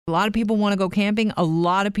A lot of people want to go camping. A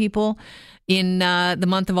lot of people in the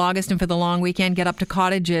month of August and for the long weekend get up to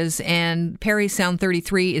cottages. And Parry Sound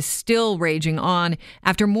 33 is still raging on.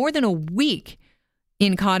 After more than a week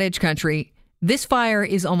in cottage country, this fire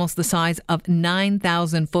is almost the size of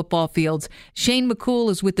 9,000 football fields. Shane McCool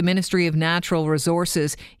is with the Ministry of Natural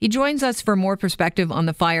Resources. He joins us for more perspective on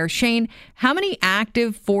the fire. Shane, how many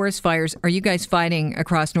active forest fires are you guys fighting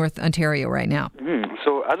across North Ontario right now?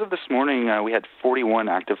 So as of this morning, we had 41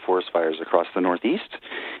 active forest fires across the Northeast.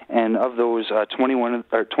 And of those,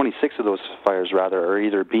 26 of those fires, are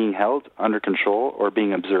either being held under control or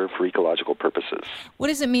being observed for ecological purposes. What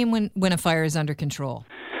does it mean when a fire is under control?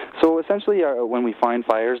 So essentially, when we find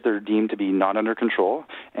fires, they're deemed to be not under control.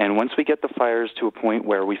 And once we get the fires to a point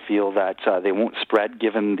where we feel that they won't spread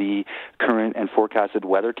given the current and forecasted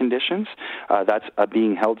weather conditions, that's a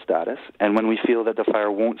being held status. And when we feel that the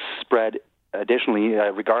fire won't spread additionally,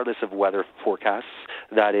 regardless of weather forecasts,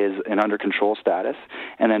 that is an under control status.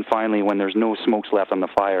 And then finally, when there's no smokes left on the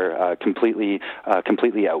fire, completely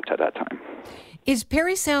out at that time. Is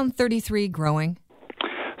Parry Sound 33 growing?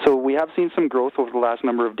 So we have seen some growth over the last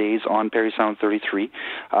number of days on Parry Sound 33.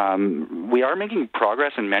 We are making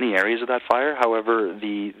progress in many areas of that fire. However,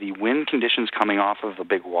 the wind conditions coming off of the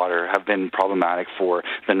big water have been problematic for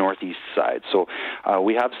the northeast side. So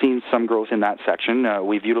we have seen some growth in that section.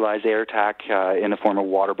 We've utilized air attack in the form of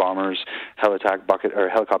water bombers,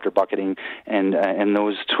 helicopter bucketing, and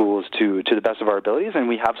those tools to the best of our abilities, and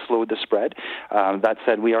we have slowed the spread. That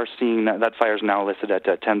said, we are seeing that fire is now listed at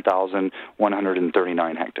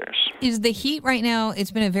 10,139 hectares. Is the heat right now, it's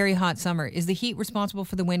been a very hot summer, is the heat responsible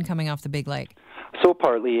for the wind coming off the Big Lake? So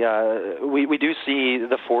partly, we do see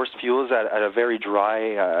the forest fuels at a very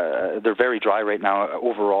dry, they're very dry right now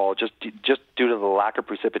overall, just due to the lack of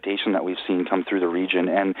precipitation that we've seen come through the region.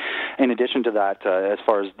 And in addition to that, as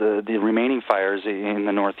far as the remaining fires in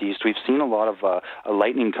the Northeast, we've seen a lot of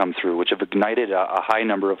lightning come through, which have ignited a high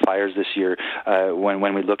number of fires this year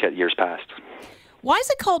when we look at years past. Why is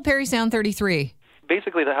it called Parry Sound 33?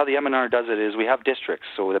 Basically, how the MNR does it is we have districts,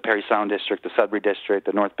 so the Parry Sound District, the Sudbury District,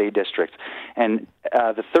 the North Bay District, and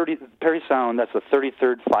Parry Sound, that's the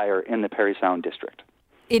 33rd fire in the Parry Sound District.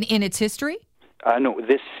 In its history? No,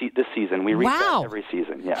 this season. We reach that every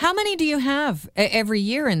season, yeah. How many do you have every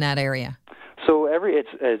year in that area? So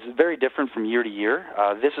it's very different from year to year.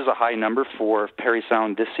 This is a high number for Parry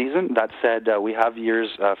Sound this season. That said, we have years,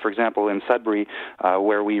 for example, in Sudbury,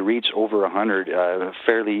 where we reach over 100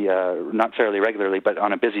 not fairly regularly, but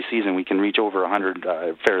on a busy season we can reach over 100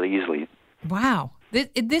 fairly easily. Wow.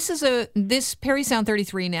 This Parry Sound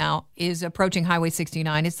 33 now is approaching Highway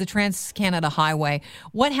 69. It's the Trans-Canada Highway.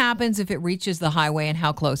 What happens if it reaches the highway, and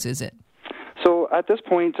how close is it? So at this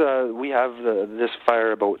point, we have this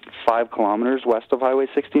fire about 5 kilometers west of Highway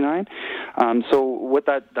 69. So what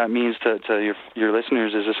that means to your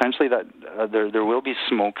listeners is essentially that there will be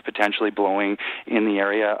smoke potentially blowing in the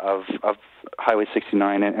area of Highway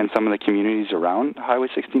 69 and some of the communities around Highway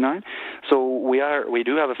 69. So we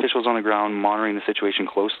do have officials on the ground monitoring the situation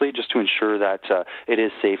closely just to ensure that it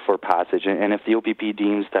is safe for passage. And if the OPP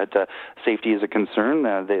deems that safety is a concern,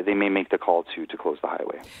 they may make the call to close the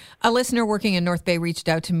highway. A listener working in North Bay reached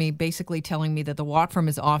out to me basically telling me that the walk from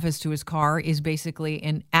his office to his car is basically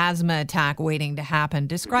an asthma attack waiting to happen.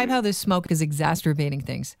 Describe how this smoke is exacerbating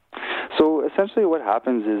things. So essentially what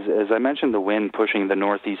happens is, as I mentioned, the wind pushing the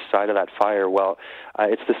northeast side of that fire, well,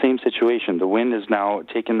 it's the same situation. The wind has now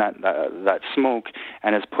taken that smoke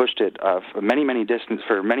and has pushed it for many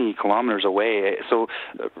kilometers away. So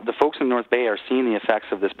the folks in North Bay are seeing the effects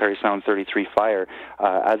of this Parry Sound 33 fire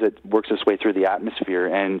as it works its way through the atmosphere.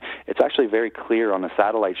 And it's actually very clear on the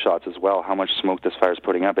satellite shots as well how much smoke this fire is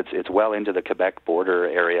putting up. It's well into the Quebec border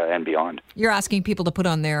area and beyond. You're asking people to put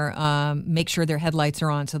on make sure their headlights are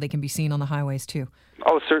on so they can be seen on the highways too.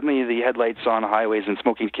 Oh, certainly the headlights on highways and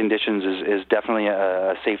smoking conditions is definitely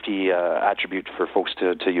a safety attribute for folks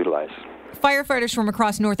to utilize. Firefighters from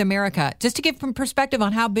across North America, just to give some perspective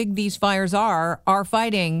on how big these fires are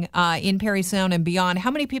fighting in Parry Sound and beyond. How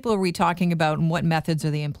many people are we talking about, and what methods are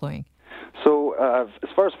they employing? So as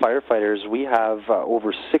far as firefighters, we have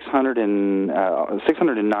over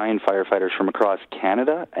 609 firefighters from across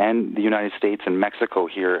Canada and the United States and Mexico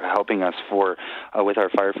here helping us with our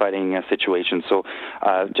firefighting situation. So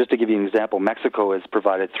just to give you an example, Mexico has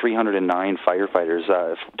provided 309 firefighters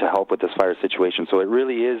to help with this fire situation. So it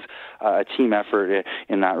really is a team effort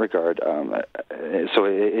in that regard. So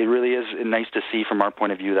it really is nice to see from our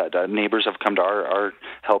point of view that neighbors have come to our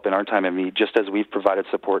help in our time of need, just as we've provided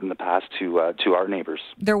support in the past to our neighbors.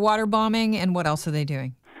 They're water bombing, and what else are they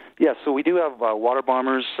doing? Yeah, so we do have water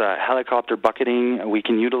bombers, helicopter bucketing. We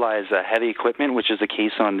can utilize heavy equipment, which is the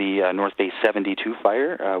case on the North Bay 72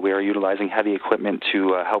 fire. We are utilizing heavy equipment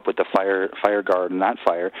to help with the fire guard in that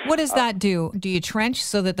fire. What does that do? Do you trench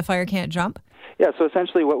so that the fire can't jump? Yeah, so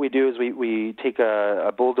essentially what we do is we take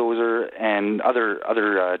a bulldozer and other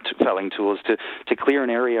felling tools to clear an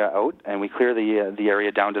area out, and we clear the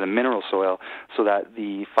area down to the mineral soil so that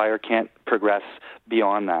the fire can't progress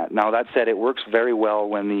beyond that. Now, that said, it works very well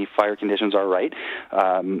when the fire conditions are right,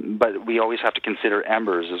 but we always have to consider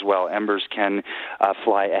embers as well. Embers can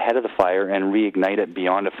fly ahead of the fire and reignite it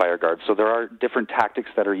beyond a fire guard. So there are different tactics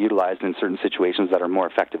that are utilized in certain situations that are more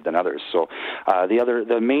effective than others. So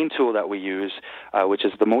the main tool that we use, which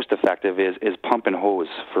is the most effective, is pump and hose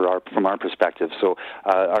from our perspective. So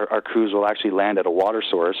our crews will actually land at a water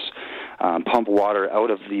source, pump water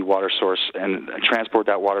out of the water source, and transport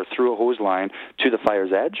that water through a hose line to the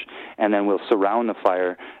fire's edge, and then we'll surround the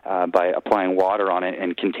fire by applying water on it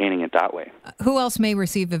and containing it that way. Who else may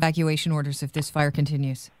receive evacuation orders if this fire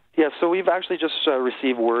continues? Yeah, so we've actually just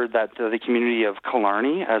received word that the community of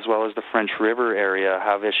Killarney, as well as the French River area,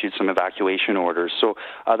 have issued some evacuation orders. So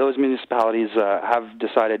those municipalities have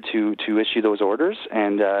decided to issue those orders,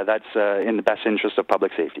 and that's in the best interest of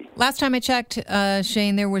public safety. Last time I checked,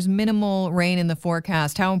 Shane, there was minimal rain in the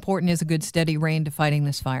forecast. How important is a good steady rain to fighting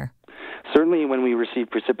this fire? Certainly when we receive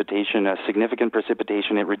precipitation, significant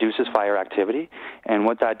precipitation, it reduces fire activity. And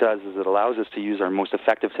what that does is it allows us to use our most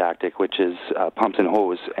effective tactic, which is pumps and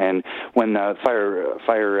hose. And when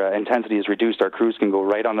fire intensity is reduced, our crews can go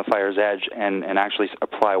right on the fire's edge and actually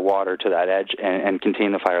apply water to that edge and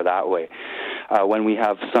contain the fire that way. When we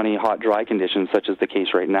have sunny, hot, dry conditions, such as the case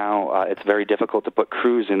right now, it's very difficult to put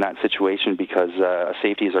crews in that situation because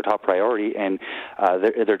safety is our top priority, and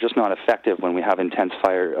they're just not effective when we have intense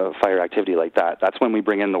fire activity like that. That's when we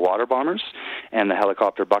bring in the water bombers and the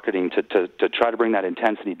helicopter bucketing to try to bring that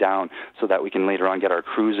intensity down so that we can later on get our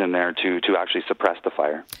crews in there to actually suppress the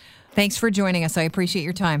fire. Thanks for joining us. I appreciate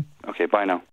your time. Okay, bye now.